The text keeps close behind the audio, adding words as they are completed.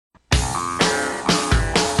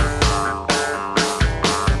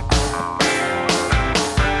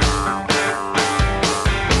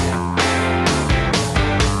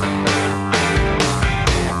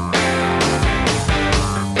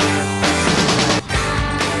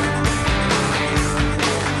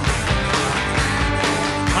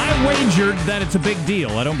wagered that it's a big deal.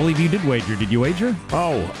 I don't believe you did wager. Did you wager?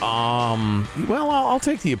 Well, I'll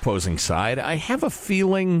take the opposing side. I have a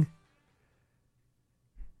feeling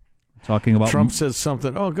talking about Trump says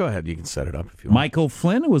something. Oh, go ahead. You can set it up if you want. Michael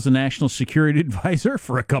Flynn was a national security advisor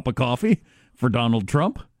for a cup of coffee for Donald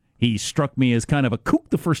Trump. He struck me as kind of a kook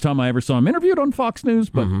the first time I ever saw him interviewed on Fox News,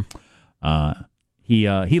 but he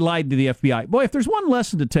lied to the FBI. Boy, if there's one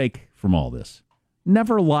lesson to take from all this,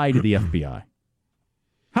 never lie to the FBI.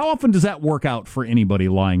 How often does that work out for anybody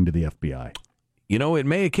lying to the FBI? You know, it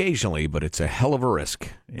may occasionally, but it's a hell of a risk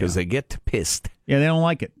because they get pissed. Yeah, they don't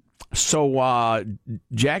like it. So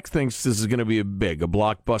Jack thinks this is going to be a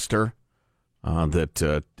blockbuster,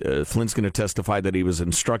 that Flynn's going to testify that he was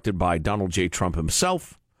instructed by Donald J. Trump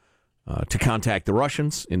himself to contact the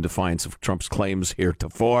Russians in defiance of Trump's claims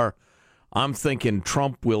heretofore. I'm thinking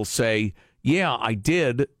Trump will say, yeah, I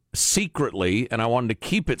did secretly, and I wanted to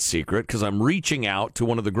keep it secret because I'm reaching out to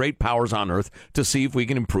one of the great powers on earth to see if we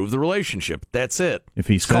can improve the relationship. That's it. If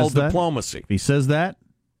he it's says called that, diplomacy. If he says that,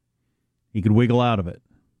 he could wiggle out of it.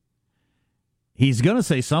 He's going to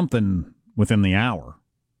say something within the hour,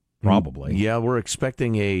 probably. Yeah, we're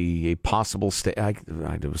expecting a possible I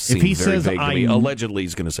was if he very says vaguely. Allegedly,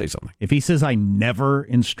 he's going to say something. If he says, I never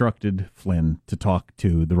instructed Flynn to talk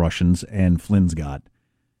to the Russians, and Flynn's got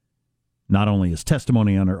not only his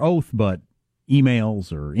testimony under oath, but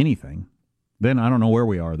emails or anything, then I don't know where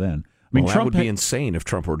we are then. I mean, well, Trump that would be insane if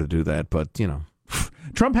Trump were to do that, but, you know.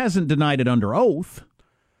 Trump hasn't denied it under oath.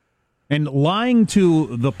 And lying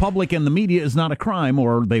to the public and the media is not a crime,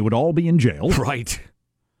 or they would all be in jail. Right.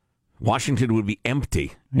 Washington would be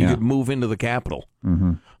empty. You could move into the Capitol.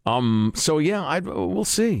 Mm-hmm. So, yeah, we'll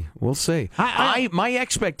see. We'll see. My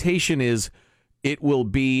expectation is it will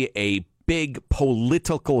be a big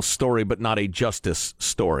political story, but not a justice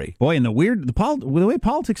story. Boy, and the way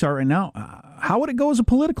politics are right now, how would it go as a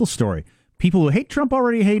political story? People who hate Trump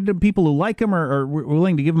already hate him. People who like him are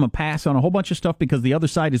willing to give him a pass on a whole bunch of stuff because the other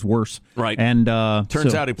side is worse. Right. And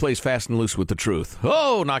turns out he plays fast and loose with the truth.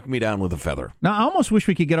 Oh, knock me down with a feather. Now, I almost wish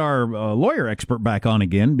we could get our lawyer expert back on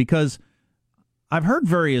again, because I've heard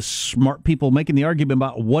various smart people making the argument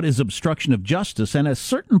about what is obstruction of justice, and at a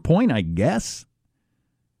certain point, I guess.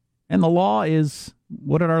 And the law is,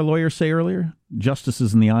 what did our lawyer say earlier? Justice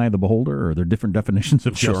is in the eye of the beholder, or there are different definitions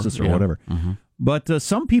of justice or whatever. Mm-hmm. But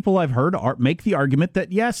some people I've heard make the argument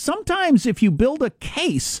that, yes, sometimes if you build a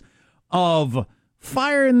case of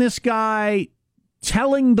firing this guy,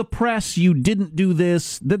 telling the press you didn't do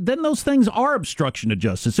this, then those things are obstruction of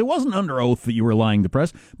justice. It wasn't under oath that you were lying to the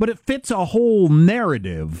press, but it fits a whole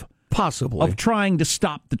narrative possibly of trying to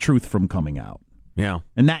stop the truth from coming out. Yeah.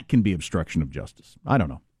 And that can be obstruction of justice. I don't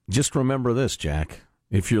know. Just remember this, Jack.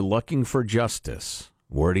 If you're looking for justice,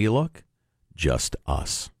 where do you look? Just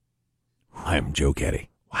us. I'm Joe Getty.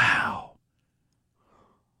 Wow.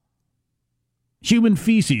 Human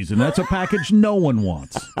feces, and that's a package no one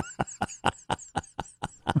wants.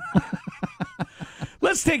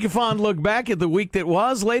 Let's take a fond look back at the week that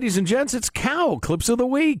was. Ladies and gents, it's Cow Clips of the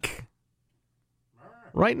Week.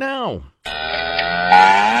 Right now.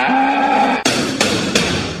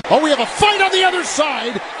 Oh, we have a fight on the other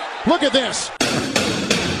side. Look at this.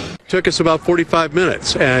 Took us about 45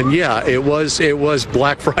 minutes, and yeah, it was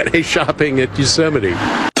Black Friday shopping at Yosemite.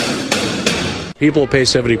 People will pay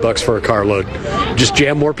 $70 for a carload. Just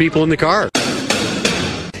jam more people in the car.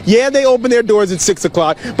 Yeah, they open their doors at 6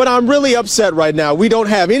 o'clock, but I'm really upset right now. We don't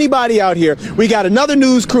have anybody out here. We got another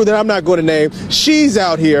news crew that I'm not going to name. She's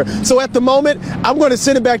out here. So at the moment, I'm going to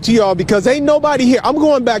send it back to y'all because ain't nobody here. I'm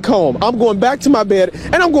going back home. I'm going back to my bed,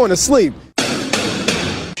 and I'm going to sleep.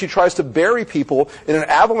 She tries to bury people in an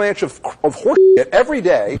avalanche of horse shit every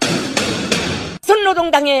day.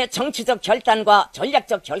 순노동당의 정치적 결단과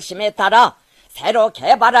전략적 결심에 따라 새로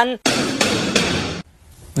개발한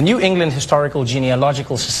The New England Historical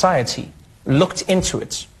Genealogical Society looked into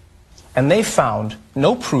it, and they found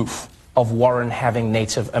no proof of Warren having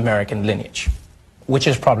Native American lineage, which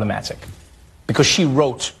is problematic, because she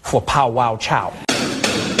wrote for Pow Wow Chow.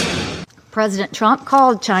 President Trump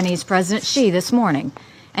called Chinese President Xi this morning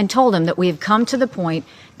and told him that we have come to the point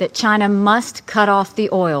that China must cut off the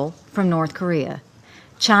oil from North Korea.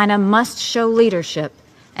 China must show leadership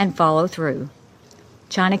and follow through.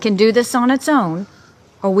 China can do this on its own,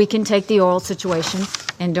 or we can take the oil situation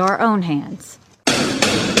into our own hands.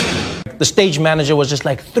 The stage manager was just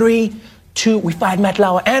like, 3, 2, we fired Matt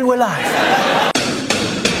Lauer, and we're live.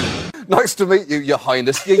 Nice to meet you, Your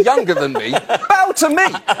Highness. You're younger than me. Bow to me.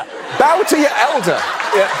 Bow to your elder.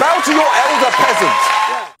 Yeah. Bow to your elder peasant.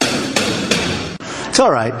 It's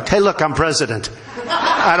all right. Hey, look, I'm president.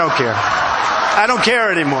 I don't care. I don't care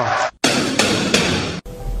anymore.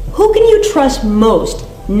 Who can you trust most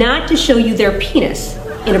not to show you their penis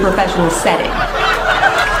in a professional setting?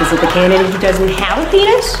 Is it the candidate who doesn't have a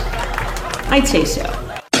penis? I'd say so.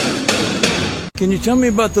 Can you tell me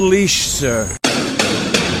about the leash, sir?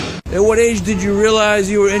 At what age did you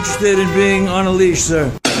realize you were interested in being on a leash,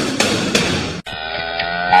 sir?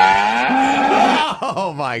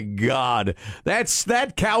 Oh, my God.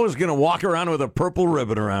 That cow is going to walk around with a purple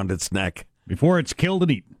ribbon around its neck. Before it's killed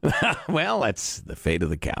and eaten. Well, that's the fate of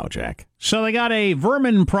the cow, Jack. So they got a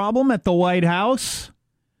vermin problem at the White House.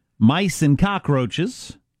 Mice and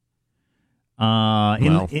cockroaches.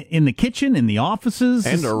 In the kitchen, in the offices.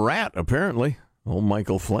 And a rat, apparently. Old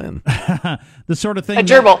Michael Flynn. The sort of thing. A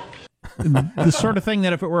gerbil. The sort of thing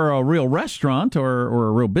that if it were a real restaurant or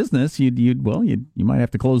a real business, you might have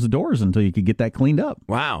to close the doors until you could get that cleaned up.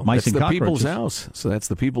 Wow, Mice that's and the people's cockroaches. house. So that's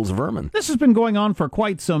the people's vermin. This has been going on for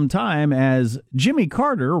quite some time, as Jimmy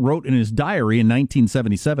Carter wrote in his diary in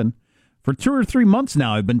 1977. For 2 or 3 months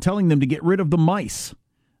now, I've been telling them to get rid of the mice.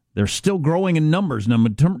 They're still growing in numbers, and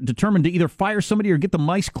I'm determined to either fire somebody or get the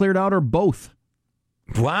mice cleared out, or both.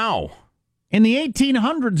 Wow. In the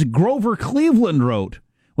 1800s, Grover Cleveland wrote,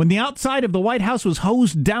 when the outside of the White House was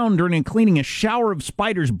hosed down during cleaning, a shower of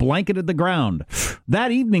spiders blanketed the ground.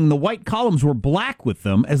 That evening, the white columns were black with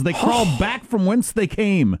them as they crawled back from whence they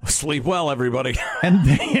came. Sleep well, everybody.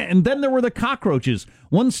 And then there were the cockroaches.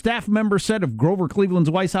 One staff member said of Grover Cleveland's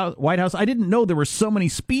White House, I didn't know there were so many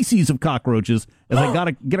species of cockroaches as I got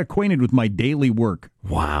to get acquainted with my daily work.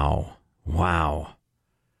 Wow.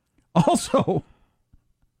 Also,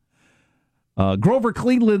 Grover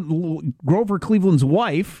Cleveland's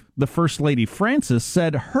wife, the First Lady Frances,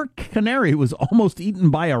 said her canary was almost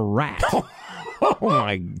eaten by a rat. Oh,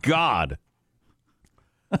 my God.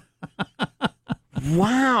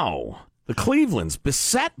 Wow. The Clevelands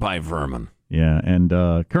beset by vermin. Yeah, and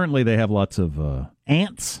currently they have lots of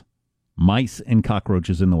ants, mice, and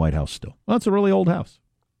cockroaches in the White House still. Well, it's a really old house.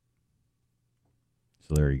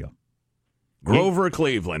 So there you go. Grover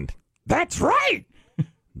Cleveland. That's right.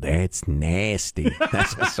 That's nasty.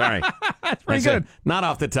 Sorry. That's pretty good. Not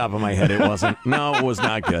off the top of my head, it wasn't. No, it was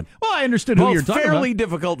not good. Well, I understood who you're talking fairly about.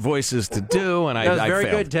 difficult voices to do, and that was I very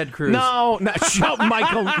failed. good, Ted Cruz. No, shut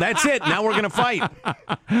Michael. That's it. Now we're going to fight.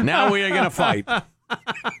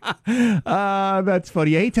 That's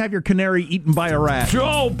funny. You hate to have your canary eaten by a rat.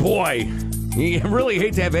 Oh, boy. You really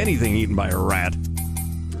hate to have anything eaten by a rat.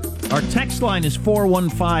 Our text line is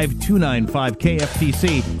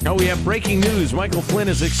 415-295-KFTC. Now we have breaking news. Michael Flynn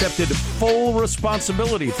has accepted full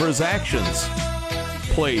responsibility for his actions.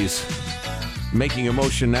 Plays. Making a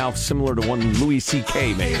motion now similar to one Louis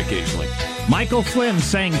C.K. made occasionally. Michael Flynn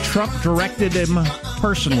saying Trump directed him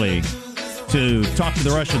personally to talk to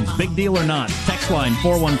the Russians. Big deal or not? Text line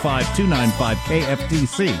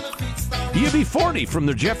 415-295-KFTC. UB40 from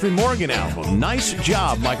the Jeffrey Morgan album. Nice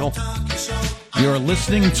job, Michael. You're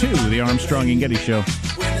listening to The Armstrong and Getty Show.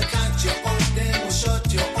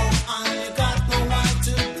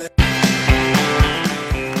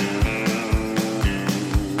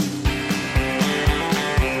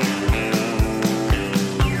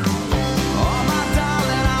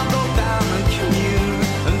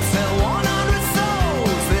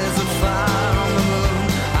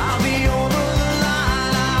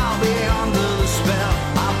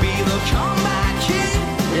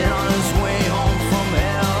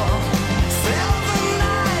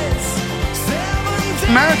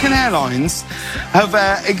 American Airlines have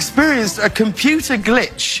experienced a computer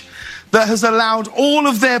glitch that has allowed all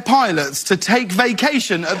of their pilots to take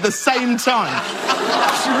vacation at the same time.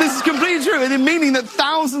 This is completely true, and meaning that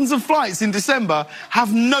thousands of flights in December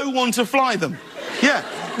have no one to fly them. Yeah,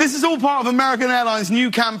 this is all part of American Airlines'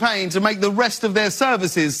 new campaign to make the rest of their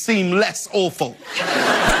services seem less awful.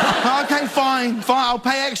 Okay, fine, I'll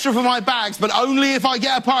pay extra for my bags, but only if I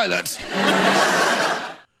get a pilot.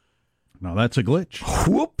 Now that's a glitch.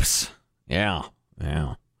 Whoops. Yeah.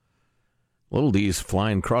 Little D's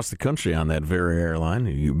flying across the country on that very airline.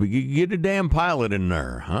 You get a damn pilot in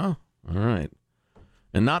there, huh? All right.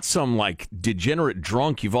 And not some, degenerate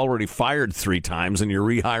drunk you've already fired 3 times and you're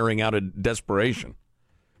rehiring out of desperation.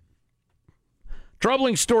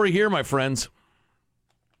 Troubling story here, my friends.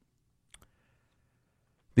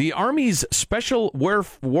 The Army's Special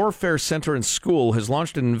Warfare Center and School has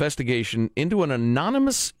launched an investigation into an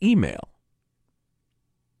anonymous email,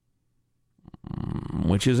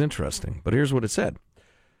 which is interesting. But here's what it said.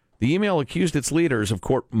 The email accused its leaders of,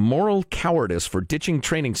 quote, moral cowardice for ditching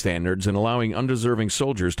training standards and allowing undeserving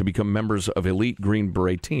soldiers to become members of elite Green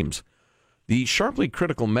Beret teams. The sharply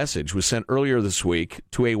critical message was sent earlier this week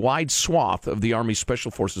to a wide swath of the Army Special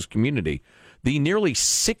Forces community. the nearly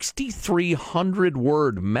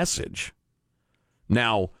 6,300-word message.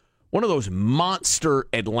 Now, one of those monster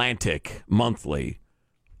Atlantic monthly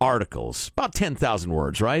articles, about 10,000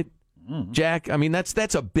 words, right, Jack? I mean,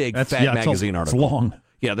 that's a big, fat magazine article. It's long.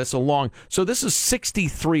 Yeah, that's a long. So this is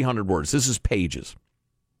 6,300 words. This is pages.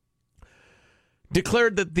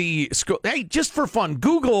 Declared that hey, just for fun,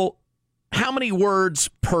 Google how many words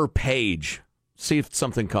per page. See if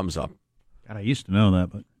something comes up. God, I used to know that,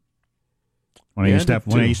 but when I used to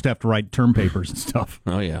have to write term papers and stuff.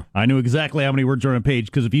 Oh, yeah. I knew exactly how many words are on a page,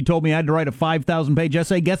 because if you told me I had to write a 5,000-page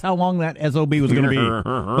essay, guess how long that SOB was going to be?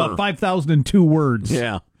 About 5,002 words.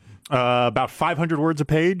 Yeah. About 500 words a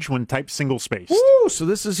page when typed single-spaced. Woo! So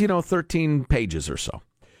this is, 13 pages or so.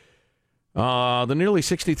 The nearly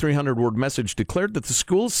 6,300-word message declared that the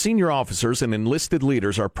school's senior officers and enlisted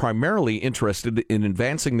leaders are primarily interested in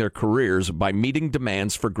advancing their careers by meeting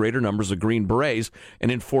demands for greater numbers of Green Berets and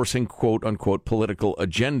enforcing quote-unquote political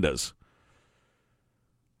agendas.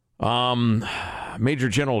 Major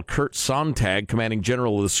General Kurt Sontag, commanding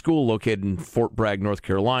general of the school located in Fort Bragg, North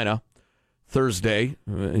Carolina, Thursday,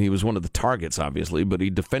 he was one of the targets, obviously, but he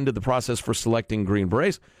defended the process for selecting Green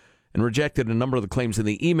Berets and rejected a number of the claims in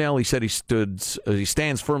the email. He said he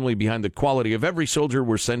stands firmly behind the quality of every soldier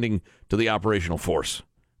we're sending to the operational force,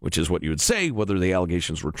 which is what you would say, whether the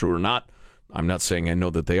allegations were true or not. I'm not saying I know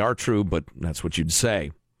that they are true, but that's what you'd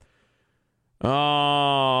say. He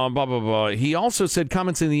also said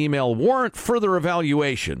comments in the email warrant further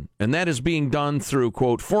evaluation, and that is being done through,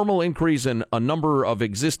 quote, formal inquiries in a number of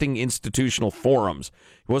existing institutional forums.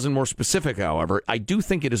 He wasn't more specific, however. I do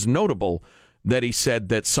think it is notable that he said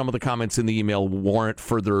that some of the comments in the email warrant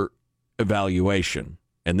further evaluation,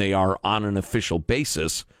 and they are on an official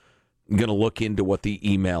basis going to look into what the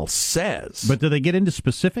email says. But do they get into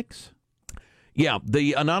specifics? Yeah,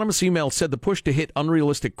 the anonymous email said the push to hit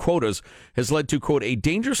unrealistic quotas has led to, quote, a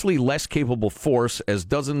dangerously less capable force as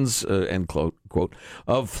dozens, end quote,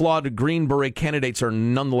 of flawed Green Beret candidates are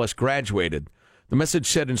nonetheless graduated. The message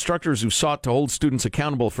said instructors who sought to hold students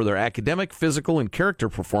accountable for their academic, physical, and character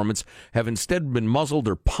performance have instead been muzzled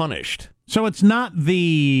or punished. So it's not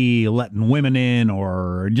the letting women in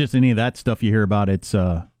or just any of that stuff you hear about. It's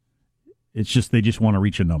just they just want to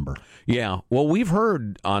reach a number. Yeah. Well, we've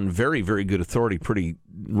heard on very, very good authority pretty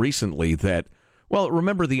recently that, well,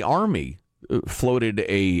 remember the Army floated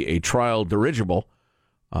a trial dirigible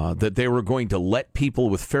that they were going to let people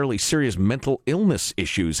with fairly serious mental illness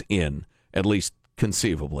issues in, at least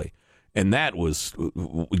conceivably. And that was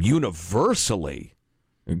universally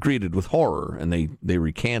greeted with horror, and they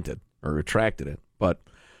recanted or retracted it. But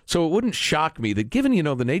so it wouldn't shock me that given,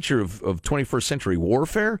 the nature of 21st century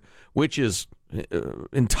warfare, which is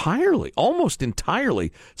almost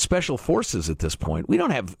entirely special forces at this point, we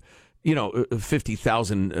don't have,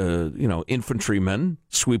 50,000, infantrymen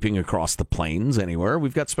sweeping across the plains anywhere.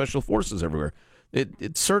 We've got special forces everywhere.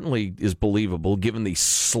 It certainly is believable given the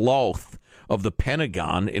sloth of the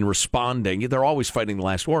Pentagon in responding. They're always fighting the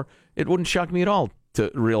last war. It wouldn't shock me at all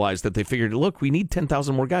to realize that they figured, look, we need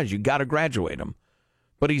 10,000 more guys. You got to graduate them.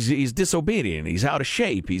 But he's disobedient. He's out of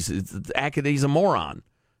shape. He's a moron.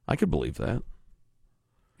 I could believe that.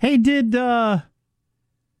 Hey, the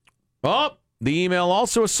email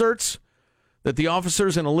also asserts that the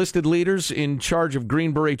officers and enlisted leaders in charge of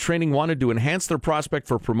Green Beret training wanted to enhance their prospect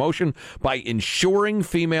for promotion by ensuring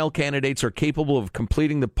female candidates are capable of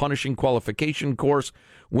completing the punishing qualification course.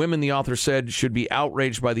 Women, the author said, should be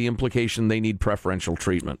outraged by the implication they need preferential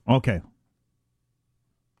treatment. Okay.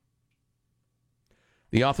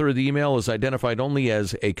 The author of the email is identified only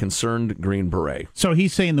as a concerned Green Beret. So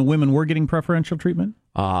he's saying the women were getting preferential treatment?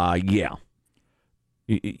 Yeah.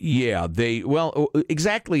 Yeah,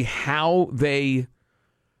 exactly how the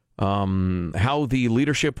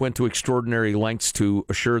leadership went to extraordinary lengths to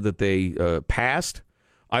assure that they passed,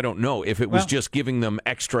 I don't know. If it was just giving them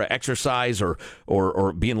extra exercise or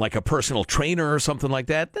being like a personal trainer or something like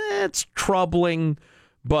that, that's troubling.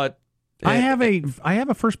 But I have a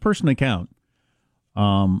first person account.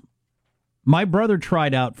 My brother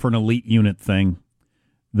tried out for an elite unit thing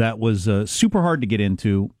that was super hard to get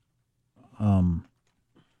into.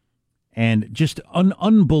 And just an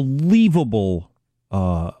unbelievable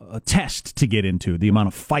test to get into, the amount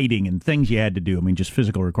of fighting and things you had to do. I mean, just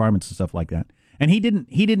physical requirements and stuff like that. And he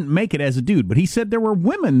didn't make it as a dude, but he said there were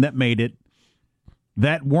women that made it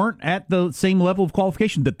that weren't at the same level of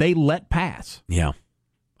qualification that they let pass. Yeah,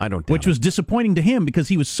 I don't. Which was disappointing to him because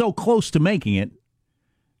he was so close to making it.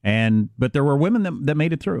 But there were women that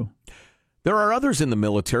made it through. There are others in the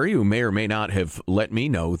military who may or may not have let me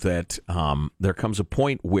know that there comes a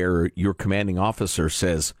point where your commanding officer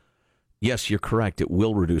says, Yes, you're correct. It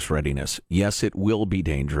will reduce readiness. Yes, it will be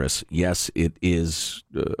dangerous. Yes, it is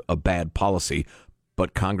a bad policy,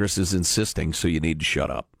 but Congress is insisting, so you need to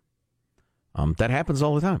shut up. That happens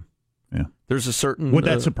all the time. Yeah. There's a certain... Would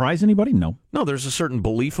that surprise anybody? No. No, there's a certain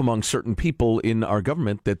belief among certain people in our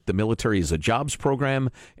government that the military is a jobs program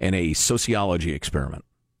and a sociology experiment.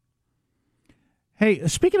 Hey,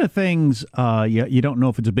 speaking of things, you don't know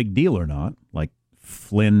if it's a big deal or not, like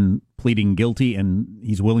Flynn pleading guilty and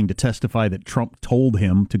he's willing to testify that Trump told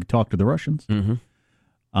him to talk to the Russians.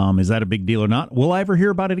 Mm-hmm. Is that a big deal or not? Will I ever hear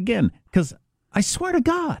about it again? Because I swear to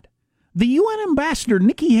God, the UN ambassador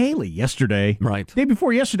Nikki Haley yesterday, day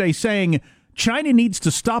before yesterday, saying China needs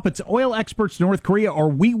to stop its oil exports to North Korea or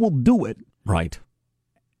we will do it. Right.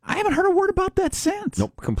 I haven't heard a word about that since.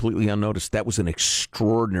 Nope, completely unnoticed. That was an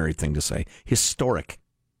extraordinary thing to say. Historic.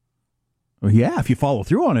 Well, yeah, if you follow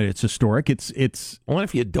through on it, it's historic. It's well,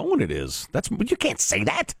 if you don't, it is. You can't say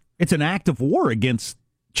that. It's an act of war against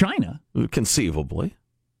China, conceivably.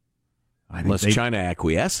 Unless China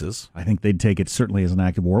acquiesces. I think they'd take it certainly as an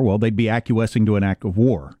act of war. Well, they'd be acquiescing to an act of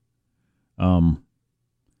war,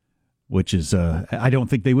 which is I don't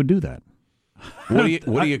think they would do that. What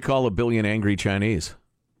do you call a billion angry Chinese?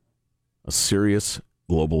 A serious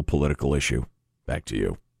global political issue. Back to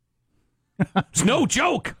you. It's no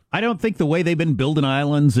joke. I don't think the way they've been building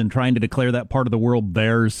islands and trying to declare that part of the world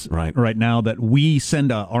theirs right now, that we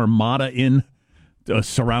send a armada in to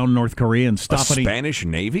surround North Korea and stop any Spanish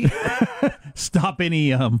Navy, stop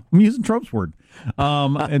any. I'm using Trump's word,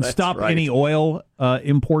 and stop any oil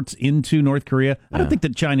imports into North Korea. I don't think the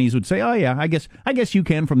Chinese would say, "Oh yeah, I guess you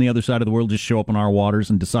can from the other side of the world just show up in our waters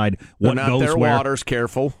and decide what They're not goes their where." Waters,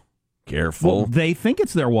 careful. Well, they think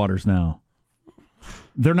it's their waters now.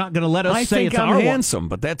 They're not going to let us say it's our waters. Handsome,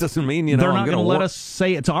 but that doesn't mean they're not going to let us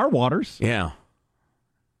say it's our waters. Yeah.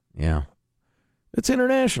 It's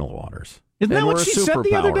international waters. Isn't that what she said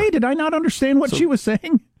the other day? Did I not understand what she was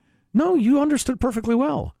saying? No, you understood perfectly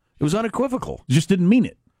well. It was unequivocal. Just didn't mean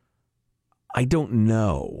it. I don't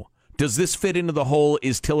know. Does this fit into the whole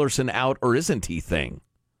is Tillerson out or isn't he thing?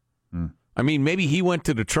 I mean, maybe he went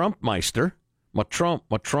to the Trumpmeister, my Trump,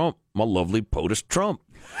 my lovely POTUS Trump,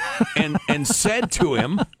 and said to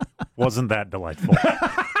him... Wasn't that delightful?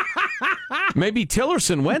 Maybe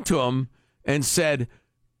Tillerson went to him and said,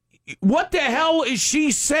 what the hell is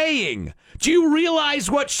she saying? Do you realize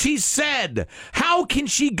what she said? How can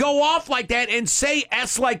she go off like that and say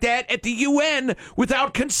S like that at the UN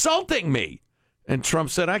without consulting me? And Trump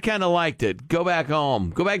said, I kind of liked it. Go back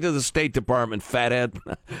home. Go back to the State Department, fathead.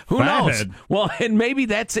 Who knows? Well, and maybe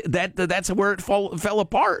that's where it fell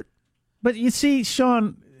apart. But you see,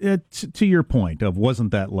 Sean, to your point of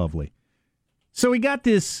wasn't that lovely? So we got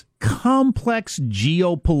this complex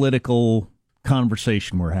geopolitical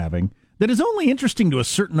conversation we're having that is only interesting to a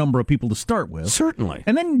certain number of people to start with. Certainly.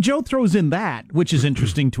 And then Joe throws in that, which is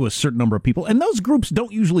interesting to a certain number of people. And those groups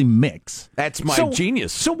don't usually mix. That's my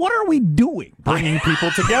genius. So what are we doing? Bringing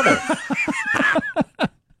people together.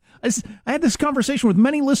 I had this conversation with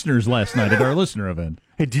many listeners last night at our listener event.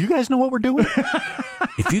 Hey, do you guys know what we're doing?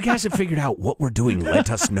 If you guys have figured out what we're doing,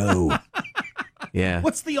 let us know. Yeah.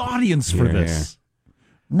 What's the audience for this?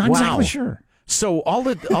 Not exactly sure. So all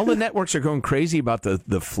the networks are going crazy about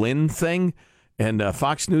the Flynn thing, and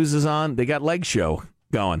Fox News is on. They got Leg Show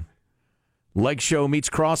going. Leg Show meets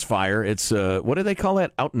Crossfire. It's what do they call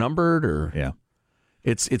that? Outnumbered or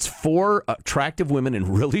It's four attractive women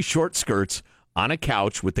in really short skirts on a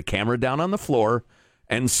couch with the camera down on the floor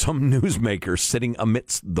and some newsmaker sitting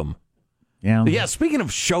amidst them. Yeah. Speaking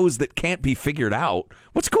of shows that can't be figured out,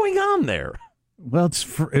 what's going on there? Well,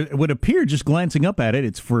 it would appear, just glancing up at it,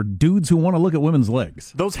 it's for dudes who want to look at women's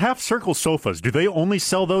legs. Those half-circle sofas, do they only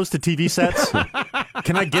sell those to TV sets?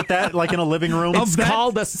 Can I get that, like, in a living room? It's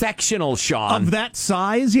called a sectional, Sean. Of that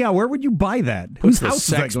size? Yeah, where would you buy that? Whose house is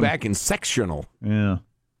that going? Back in sectional. Yeah.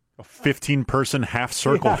 A 15-person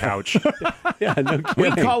half-circle couch. Yeah, no kidding. We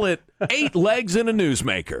call it 8 legs and a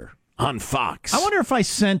newsmaker on Fox. I wonder if I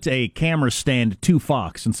sent a camera stand to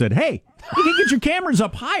Fox and said, hey, you can get your cameras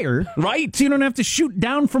up higher, right? So you don't have to shoot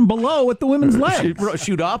down from below at the women's legs.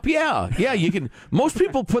 Shoot up, yeah. You can. Most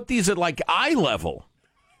people put these at like eye level,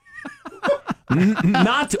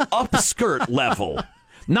 not up skirt level,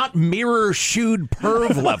 not mirror shoed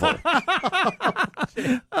perv level.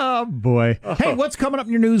 Oh boy! Hey, what's coming up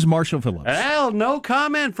in your news, Marshall Phillips? Well, no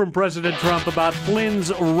comment from President Trump about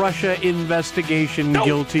Flynn's Russia investigation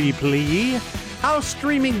guilty plea. How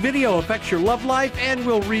streaming video affects your love life, and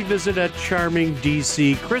we'll revisit a charming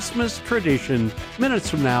D.C. Christmas tradition. Minutes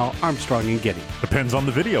from now, Armstrong and Getty. Depends on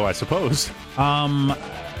the video, I suppose.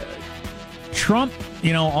 Trump,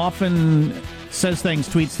 often says things,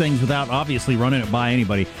 tweets things without obviously running it by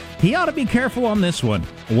anybody. He ought to be careful on this one,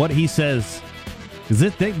 what he says.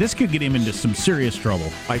 This could get him into some serious trouble.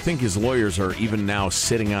 I think his lawyers are even now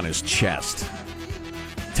sitting on his chest,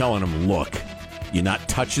 telling him, look, you're not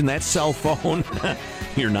touching that cell phone.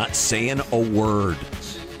 You're not saying a word.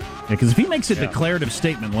 Because if he makes a declarative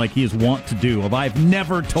statement like he is wont to do, of I've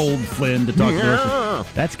never told Flynn to talk to Russia,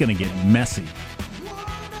 that's going to get messy.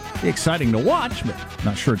 Be exciting to watch, but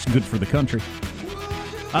not sure it's good for the country.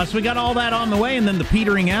 So we got all that on the way, and then the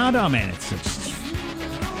petering out. Oh, man, it's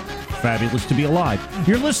fabulous to be alive.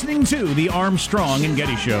 You're listening to the Armstrong and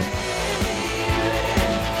Getty Show.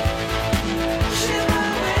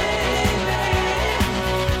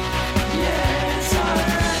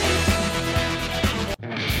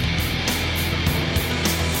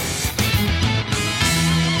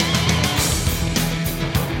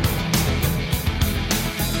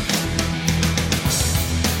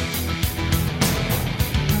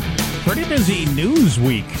 Pretty busy news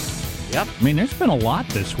week. Yep. I mean, there's been a lot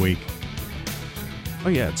this week. Oh,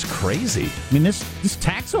 yeah, it's crazy. I mean, this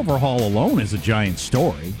tax overhaul alone is a giant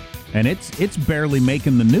story, and it's barely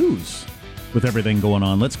making the news with everything going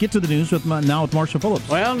on. Let's get to the news with Marshall Phillips.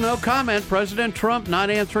 Well, no comment. President Trump not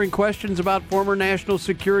answering questions about former National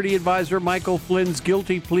Security Advisor Michael Flynn's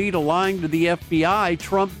guilty plea to lying to the FBI.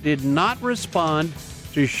 Trump did not respond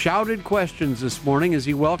to shouted questions this morning as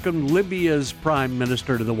he welcomed Libya's prime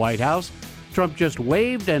minister to the White House. Trump just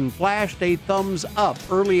waved and flashed a thumbs up.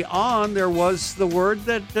 Early on, there was the word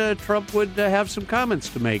that Trump would have some comments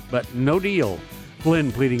to make, but no deal.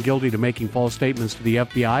 Flynn pleading guilty to making false statements to the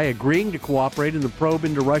FBI, agreeing to cooperate in the probe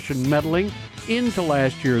into Russian meddling into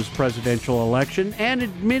last year's presidential election, and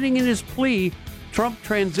admitting in his plea Trump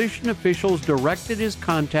transition officials directed his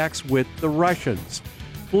contacts with the Russians.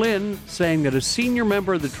 Flynn saying that a senior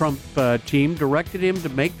member of the Trump team directed him to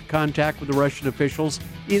make the contact with the Russian officials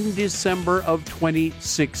in December of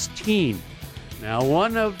 2016. Now,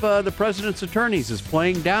 one of the president's attorneys is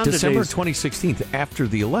playing down December 2016, after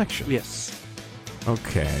the election. Yes.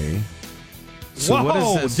 Okay. So whoa!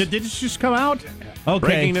 What is this? Did this just come out?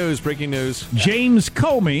 Okay. Breaking news. James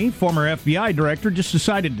Comey, former FBI director, just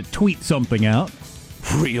decided to tweet something out.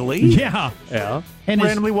 Really? Yeah. Yeah. And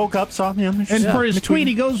randomly woke up, saw him. And for his tweet,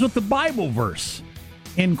 he goes with the Bible verse,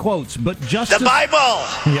 in quotes. But justice. The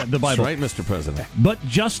Bible! Yeah, the Bible. That's right, Mr. President. But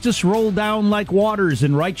justice rolled down like waters,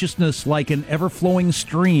 and righteousness like an ever-flowing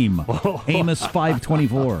stream. Amos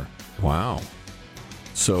 5:24. Wow.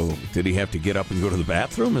 So, did he have to get up and go to the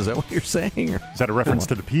bathroom? Is that what you're saying? Is that a reference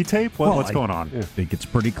to the P-tape? What's going on? I think it's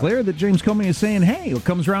pretty clear that James Comey is saying, hey, what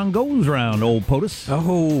comes around goes around, old POTUS.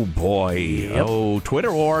 Oh, boy. Yep. Oh,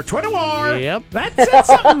 Twitter war. Yep. That's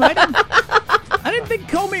something. I didn't think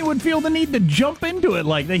Comey would feel the need to jump into it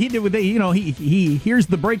like that. He did with he hears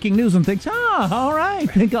the breaking news and thinks, all right, I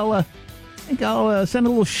think I'll send a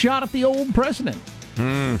little shot at the old president.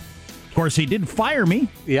 Of course, he did fire me.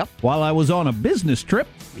 Yep. While I was on a business trip.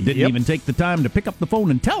 Didn't even take the time to pick up the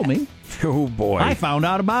phone and tell me. Oh, boy. I found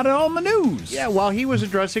out about it on the news. Yeah, while he was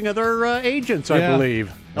addressing other agents, I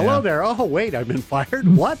believe. Hello there. Oh, wait, I've been fired?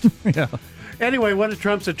 What? Yeah. Anyway, one of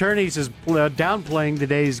Trump's attorneys is downplaying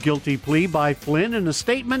today's guilty plea by Flynn. In a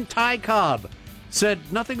statement, Ty Cobb said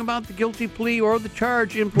nothing about the guilty plea or the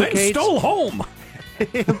charge implicates... They stole home!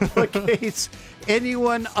 implicates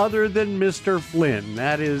anyone other than Mr. Flynn.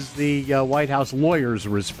 That is the White House lawyer's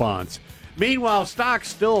response. Meanwhile, stocks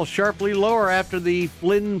still sharply lower after the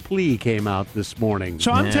Flynn plea came out this morning.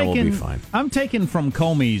 So I'm taking from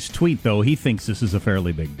Comey's tweet, though, he thinks this is a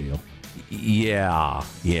fairly big deal. Yeah,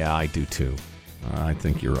 I do too. I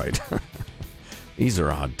think you're right. These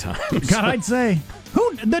are odd times. God, I'd say,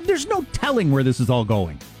 there's no telling where this is all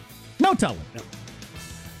going. No telling. No.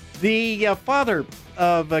 The father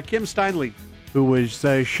of Kim Steinle, who was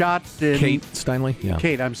shot in... Kate Steinle? Yeah.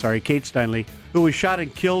 Kate Steinle, who was shot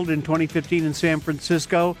and killed in 2015 in San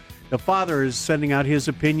Francisco. The father is sending out his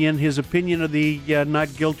opinion of the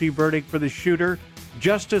not guilty verdict for the shooter.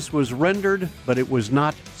 Justice was rendered, but it was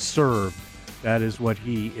not served. That is what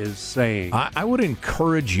he is saying. I would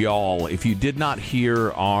encourage y'all, if you did not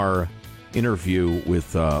hear our interview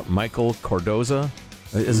with Michael Cardoza,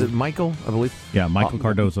 is it Michael, I believe? Yeah, Michael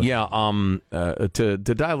Cardoza. Yeah, to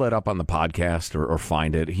dial that up on the podcast or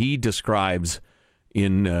find it, he describes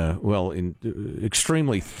in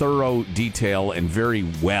extremely thorough detail and very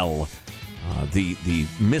well the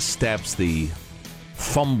missteps, the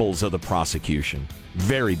fumbles of the prosecution.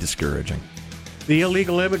 Very discouraging. The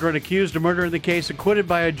illegal immigrant accused of murder in the case acquitted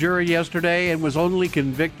by a jury yesterday and was only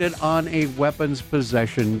convicted on a weapons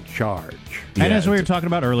possession charge. And as we were talking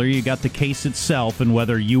about earlier, you got the case itself and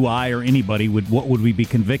whether you, I, or anybody what would we be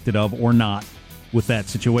convicted of or not. with that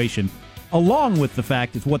situation, along with the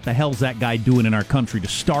fact is what the hell's that guy doing in our country to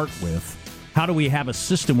start with? How do we have a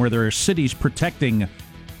system where there are cities protecting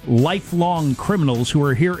lifelong criminals who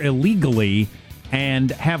are here illegally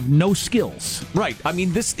and have no skills? Right. I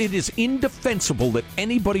mean, it is indefensible that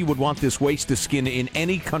anybody would want this waste of skin in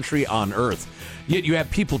any country on earth. Yet you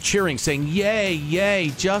have people cheering, saying, yay, yay,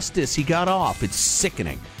 justice, he got off. It's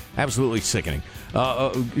sickening. Absolutely sickening.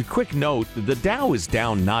 Quick note, the Dow is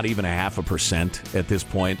down not even 0.5% at this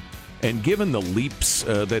point. And given the leaps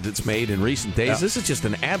that it's made in recent days, this is just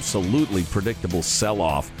an absolutely predictable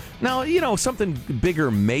sell-off. Now, something bigger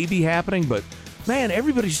may be happening, but, man,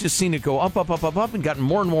 everybody's just seen it go up, up, up, up, up, and gotten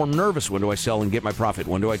more and more nervous. When do I sell and get my profit?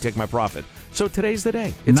 When do I take my profit? So today's the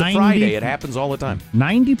day. It's a Friday. It happens all the time.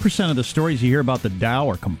 90% of the stories you hear about the Dow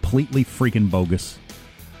are completely freaking bogus.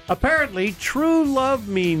 Apparently, true love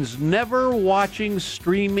means never watching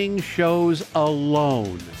streaming shows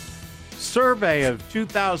alone. Survey of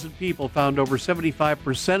 2,000 people found over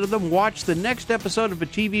 75% of them watch the next episode of a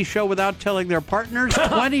TV show without telling their partners.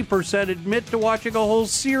 20% admit to watching a whole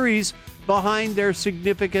series behind their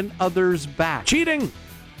significant other's back. Cheating!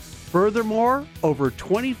 Furthermore, over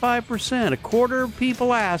 25%, a quarter of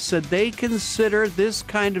people asked, said they consider this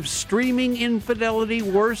kind of streaming infidelity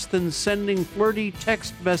worse than sending flirty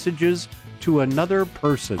text messages to another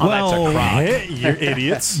person. Oh, that's a crock. You're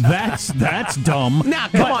idiots. That's dumb. Now,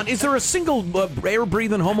 come on. Is there a single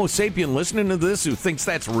air-breathing Homo sapien listening to this who thinks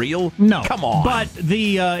that's real? No. Come on. But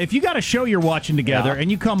if you got a show you're watching together and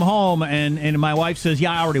you come home and my wife says,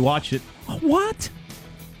 yeah, I already watched it. What?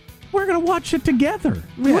 We're going to watch it together.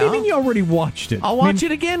 Yeah. What do you mean you already watched it? I'll watch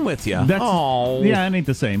it again with you. Yeah, it ain't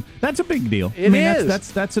the same. That's a big deal. It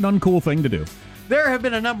is. That's an uncool thing to do. There have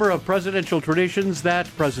been a number of presidential traditions that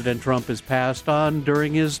President Trump has passed on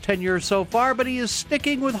during his tenure so far, but he is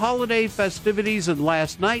sticking with holiday festivities, and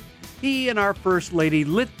last night, he and our First Lady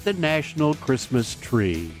lit the national Christmas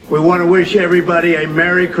tree. We want to wish everybody a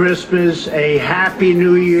Merry Christmas, a Happy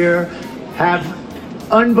New Year, have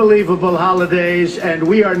unbelievable holidays, and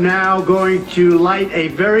we are now going to light a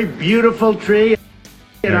very beautiful tree,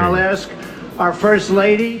 and I'll ask our First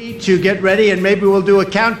Lady to get ready, and maybe we'll do a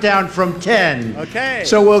countdown from 10. Okay.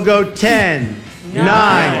 So we'll go 10,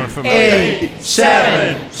 9, 8,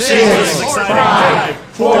 7, 6, 5,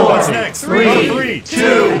 4, 3,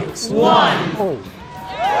 2, 1.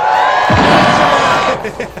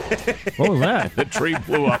 What was that? The tree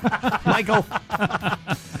blew up. Michael.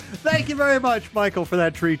 Thank you very much, Michael, for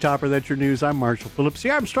that tree topper. That's your news. I'm Marshall Phillips,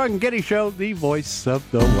 the Armstrong and Getty Show, the voice of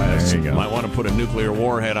the West. There you go. Might want to put a nuclear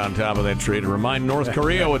warhead on top of that tree to remind North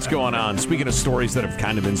Korea what's going on. Speaking of stories that have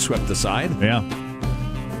kind of been swept aside. Yeah.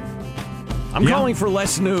 I'm calling for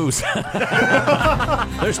less news.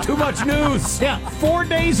 There's too much news. Yeah, 4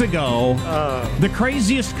 days ago, the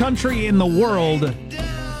craziest country in the world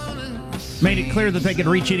made it clear that they could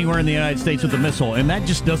reach anywhere in the United States with a missile, and that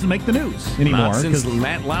just doesn't make the news anymore. Not since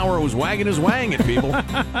Matt Lauer was wagging his wang at people.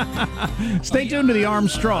 Stay tuned to the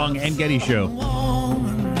Armstrong and Getty Show.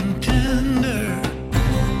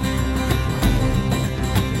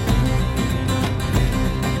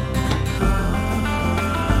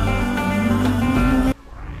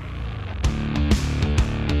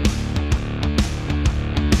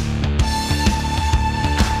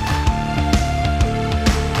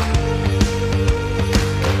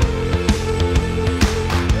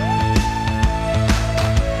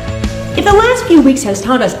 If the last few weeks has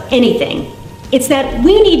taught us anything, it's that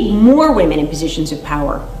we need more women in positions of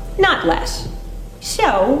power, not less.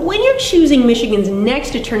 So, when you're choosing Michigan's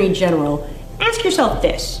next Attorney General, ask yourself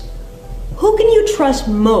this. Who can you trust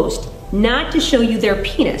most not to show you their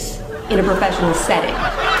penis in a professional setting?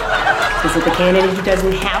 Is it the candidate who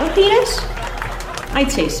doesn't have a penis?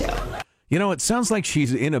 I'd say so. You know, it sounds like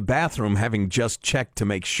she's in a bathroom having just checked to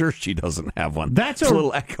make sure she doesn't have one. That's it's a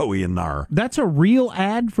little echoey in there. That's a real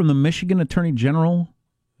ad from the Michigan Attorney General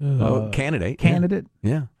candidate. Candidate?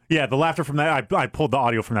 Yeah. Yeah, the laughter from that, I pulled the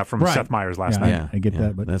audio from that from Seth Meyers last night. Yeah, I get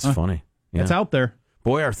that. But that's funny. Yeah. It's out there.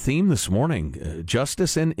 Boy, our theme this morning,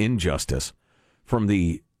 justice and injustice, from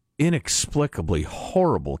the inexplicably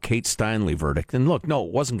horrible Kate Steinle verdict. And look, no,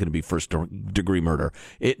 it wasn't going to be first-degree murder.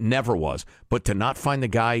 It never was. But to not find the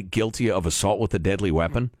guy guilty of assault with a deadly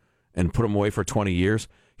weapon and put him away for 20 years,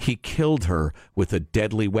 he killed her with a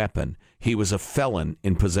deadly weapon. He was a felon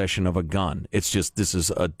in possession of a gun. It's just, this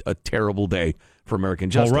is a terrible day for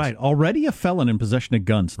American justice. All right. Already a felon in possession of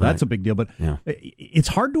guns. That's a big deal. But it's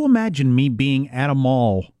hard to imagine me being at a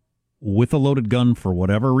mall with a loaded gun for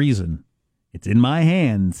whatever reason it's in my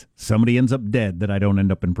hands, somebody ends up dead, that I don't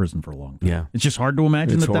end up in prison for a long time. Yeah. It's just hard to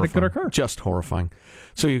imagine that it could occur. Just horrifying.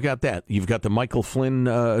 So you've got that. You've got the Michael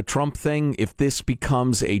Flynn Trump thing. If this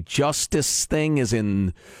becomes a justice thing, as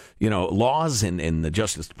in, laws in the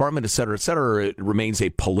Justice Department, et cetera, it remains a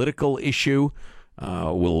political issue.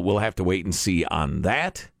 We'll have to wait and see on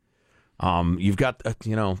that. You've got, a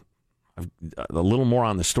little more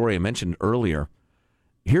on the story I mentioned earlier.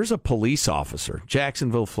 Here's a police officer,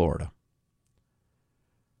 Jacksonville, Florida.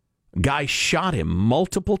 Guy shot him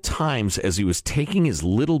multiple times as he was taking his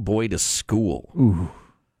little boy to school. Ooh.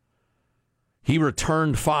 He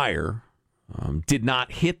returned fire, did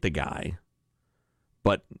not hit the guy,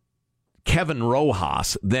 but Kevin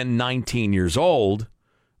Rojas, then 19 years old,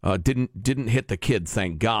 didn't hit the kid,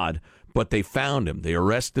 thank God, but they found him. They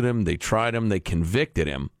arrested him, they tried him, they convicted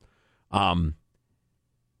him. And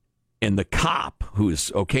the cop, who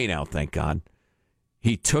is okay now, thank God,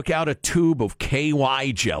 he took out a tube of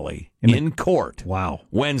KY jelly in court. Wow.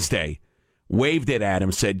 Wednesday, waved it at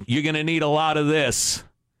him, said, "You're going to need a lot of this."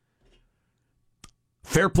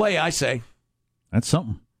 Fair play, I say. That's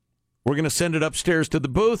something. We're going to send it upstairs to the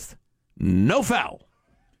booth. No foul.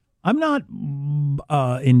 I'm not,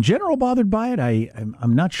 in general, bothered by it.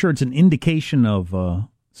 I'm not sure it's an indication of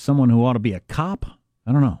someone who ought to be a cop.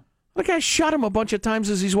 I don't know. The guy shot him a bunch of times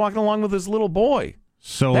as he's walking along with his little boy.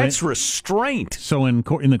 So that's restraint. So in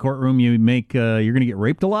the courtroom, you make you're going to get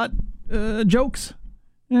raped a lot jokes.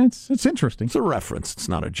 Yeah, it's interesting. It's a reference. It's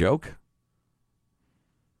not a joke.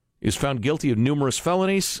 He was found guilty of numerous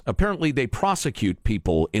felonies. Apparently, they prosecute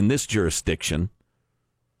people in this jurisdiction.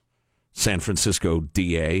 San Francisco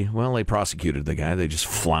DA. Well, they prosecuted the guy. They just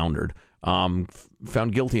floundered.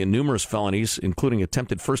 Found guilty in numerous felonies, including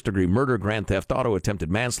attempted first-degree murder, grand theft auto, attempted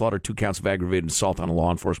manslaughter, 2 counts of aggravated assault on a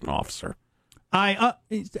law enforcement officer. Trouble.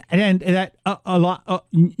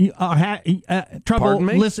 Pardon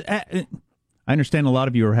me? Listen, I understand a lot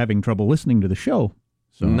of you are having trouble listening to the show.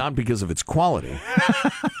 So. Not because of its quality,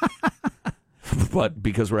 but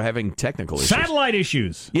because we're having technical issues. Satellite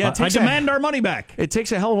issues. Yeah, I demand our money back. It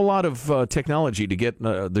takes a hell of a lot of technology to get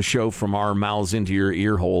the show from our mouths into your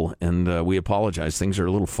ear hole, and we apologize. Things are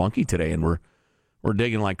a little funky today, and we're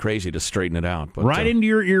digging like crazy to straighten it out. But, right into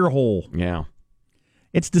your ear hole. Yeah.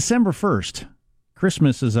 It's December 1st.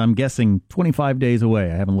 Christmas is, I'm guessing, 25 days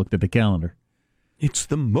away. I haven't looked at the calendar. It's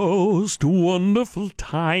the most wonderful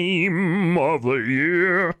time of the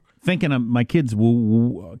year. Thinking my kids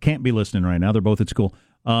can't be listening right now. They're both at school.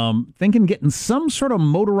 Thinking getting some sort of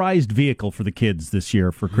motorized vehicle for the kids this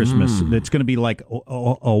year for Christmas. It's going to be like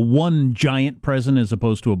a one giant present as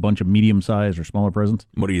opposed to a bunch of medium-sized or smaller presents.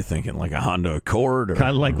 What are you thinking, like a Honda Accord? Or,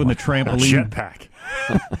 kind of like when the trampoline. Jetpack.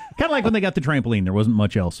 Kind of like when they got the trampoline. There wasn't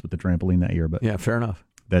much else with the trampoline that year. But yeah, fair enough.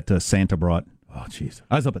 That Santa brought. Oh, jeez.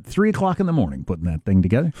 I was up at 3 o'clock in the morning putting that thing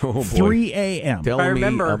together. Oh, boy. 3 a.m. Tell I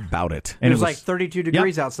remember. me about it. And it was like 32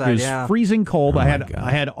 degrees outside. It was freezing cold. Oh, I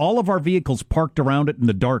had all of our vehicles parked around it in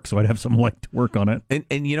the dark, so I'd have some light to work on it.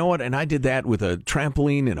 And you know what? And I did that with a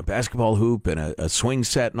trampoline and a basketball hoop and a swing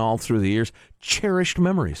set and all through the years. Cherished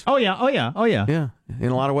memories. Oh, yeah. Yeah,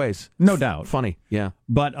 in a lot of ways. No doubt. Funny, yeah.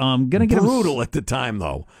 But going to get brutal at the time,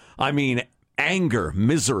 though. I mean, anger,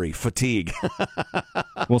 misery, fatigue.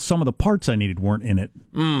 Well, some of the parts I needed weren't in it.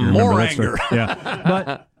 More anger. Yeah.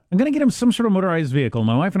 But I'm going to get him some sort of motorized vehicle.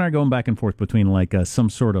 My wife and I are going back and forth between like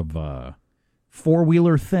some sort of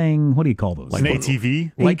four-wheeler thing. What do you call those? Like an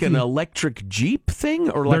ATV? Like an electric Jeep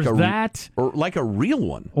thing? Or like or like a real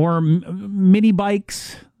one? Or mini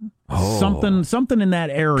bikes. Oh. Something in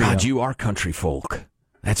that area. God, you are country folk.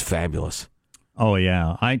 That's fabulous. Oh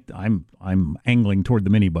yeah, I'm angling toward the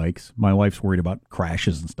mini bikes. My wife's worried about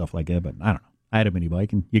crashes and stuff like that, but I don't know. I had a mini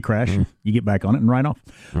bike, and you crash, you get back on it and ride off.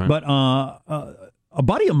 Right. But a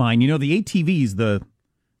buddy of mine, the ATVs, is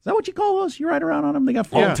that what you call those? You ride around on them? They got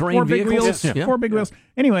four big wheels. Yeah. Four big wheels.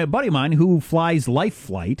 Anyway, a buddy of mine who flies Life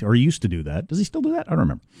Flight, or used to do that. Does he still do that? I don't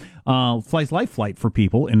remember. Flies Life Flight for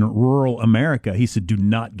people in rural America. He said, do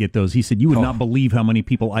not get those. He said, you would not believe how many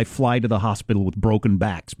people I fly to the hospital with broken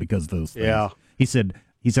backs because of those things. Yeah. He said,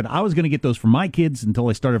 I was going to get those for my kids until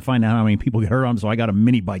I started finding out how many people get hurt on them, so I got a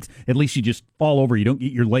mini bikes. At least you just fall over. You don't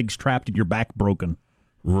get your legs trapped and your back broken.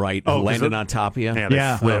 Right. Landing on top of you. Yeah,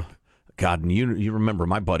 they flip. God, and you remember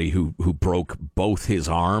my buddy who broke both his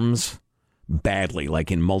arms badly, like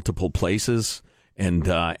in multiple places, and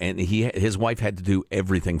his wife had to do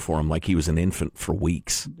everything for him, like he was an infant for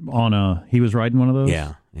weeks. He was riding one of those?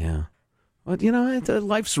 Yeah. But, it's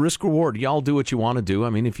life's risk reward. Y'all do what you want to do. I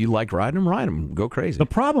mean, if you like riding them, ride them. Go crazy. The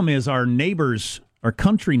problem is our neighbors, our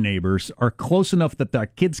country neighbors, are close enough that their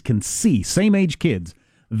kids can see, same age kids,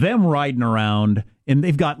 them riding around and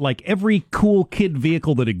they've got like every cool kid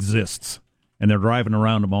vehicle that exists, and they're driving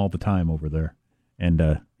around them all the time over there.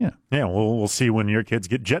 And we'll see when your kids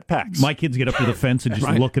get jetpacks. My kids get up to the fence and just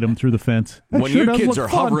look at them through the fence. When your kids are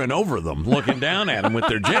hovering over them, looking down at them with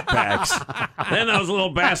their jetpacks, then those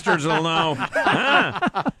little bastards will know.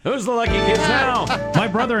 Who's the lucky kids now? My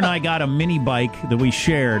brother and I got a mini bike that we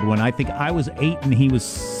shared when I think I was 8 and he was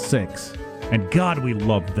 6. And God, we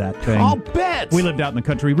loved that thing. I'll bet. We lived out in the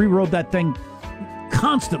country. We rode that thing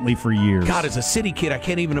constantly for years. God, as a city kid, I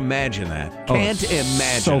can't even imagine that. Can't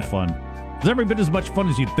imagine. So fun. It's every bit as much fun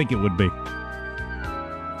as you'd think it would be.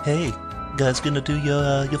 Hey, guys, gonna do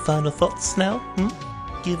your final thoughts now?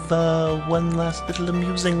 Give one last little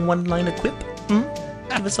amusing one-liner quip?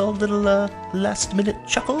 Give us all a little last-minute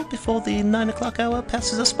chuckle before the 9 o'clock hour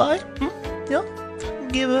passes us by? Yeah?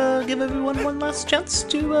 Give everyone one last chance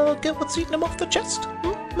to get what's eating them off their chest?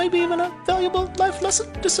 Maybe even a valuable life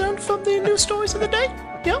lesson discerned from the news stories of the day?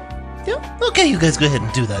 Yeah? Yeah? Okay, you guys go ahead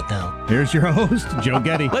and do that now. Here's your host, Joe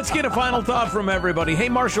Getty. Let's get a final thought from everybody. Hey,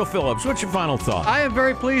 Marshall Phillips, what's your final thought? I am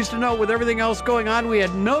very pleased to know with everything else going on, we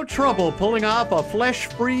had no trouble pulling off a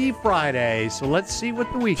flesh-free Friday. So let's see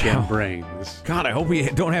what the weekend brings. God, I hope we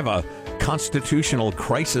don't have a constitutional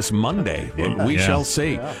crisis Monday. We shall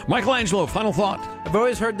see. Yeah. Michelangelo, final thought. I've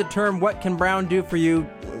always heard the term, what can Brown do for you,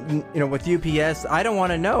 with UPS. I don't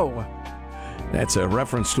want to know. That's a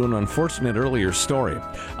reference to an unfortunate earlier story.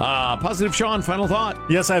 Positive Sean, final thought.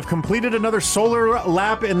 Yes, I've completed another solar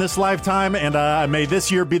lap in this lifetime, and may this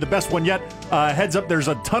year be the best one yet. Heads up, there's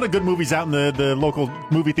a ton of good movies out in the local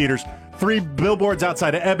movie theaters. 3 billboards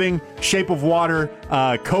outside of Ebbing, Shape of Water,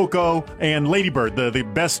 Coco, and Lady Bird,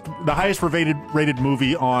 the highest rated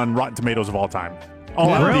movie on Rotten Tomatoes of all time.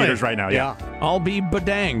 All out in theaters right now, yeah. I'll be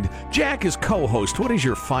bedanged. Jack is co-host. What is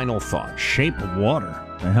your final thought? Shape of Water.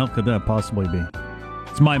 The hell could that possibly be?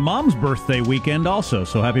 It's my mom's birthday weekend also,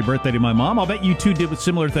 so happy birthday to my mom. I'll bet you two did with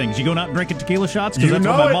similar things. You going out and drinking tequila shots? Because that's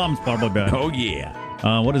what my mom's probably been. Oh,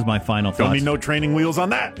 yeah. What is my final thought? Don't need no training wheels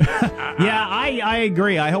on that. Yeah, I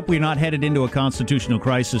agree. I hope we're not headed into a constitutional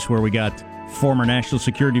crisis where we got former national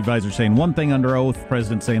security advisor saying one thing under oath,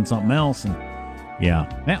 president saying something else, and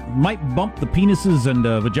might bump the penises and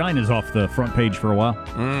vaginas off the front page for a while.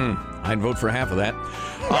 I'd vote for half of that.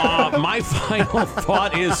 My final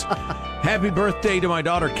thought is happy birthday to my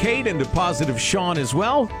daughter Kate and to Positive Sean as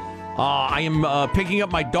well. I am picking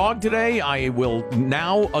up my dog today. I will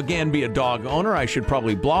now again be a dog owner. I should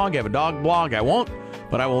probably blog, have a dog blog. I won't,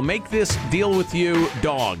 but I will make this deal with you,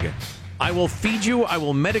 dog. I will feed you. I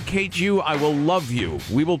will medicate you. I will love you.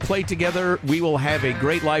 We will play together. We will have a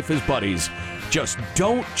great life as buddies. Just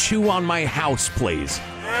don't chew on my house, please.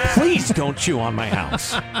 Please don't chew on my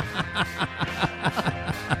house.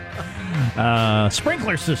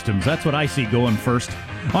 Sprinkler systems, that's what I see going first.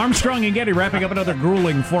 Armstrong and Getty wrapping up another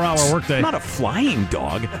grueling 4-hour workday. Not a flying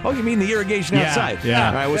dog. Oh, you mean the irrigation outside? Yeah.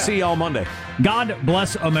 All right, we'll see you all Monday. God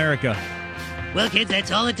bless America. Well, kids,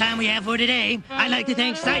 that's all the time we have for today. I'd like to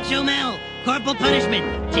thank Sideshow Mel, Corporal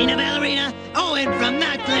Punishment, Tina Ballerina, and from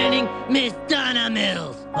Knots Landing, Miss Donna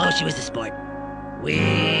Mills. Oh, she was a sport.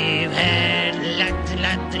 We've had lots and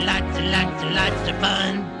lots and lots and lots and lots of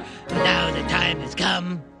fun. Now the time has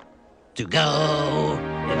come to go.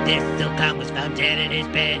 If this silkcon was found dead in his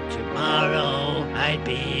bed tomorrow, I'd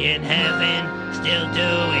be in heaven still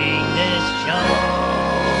doing this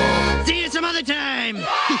show. See you some other time.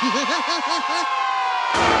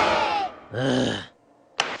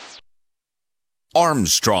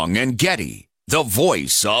 Armstrong and Getty, the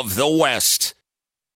voice of the West.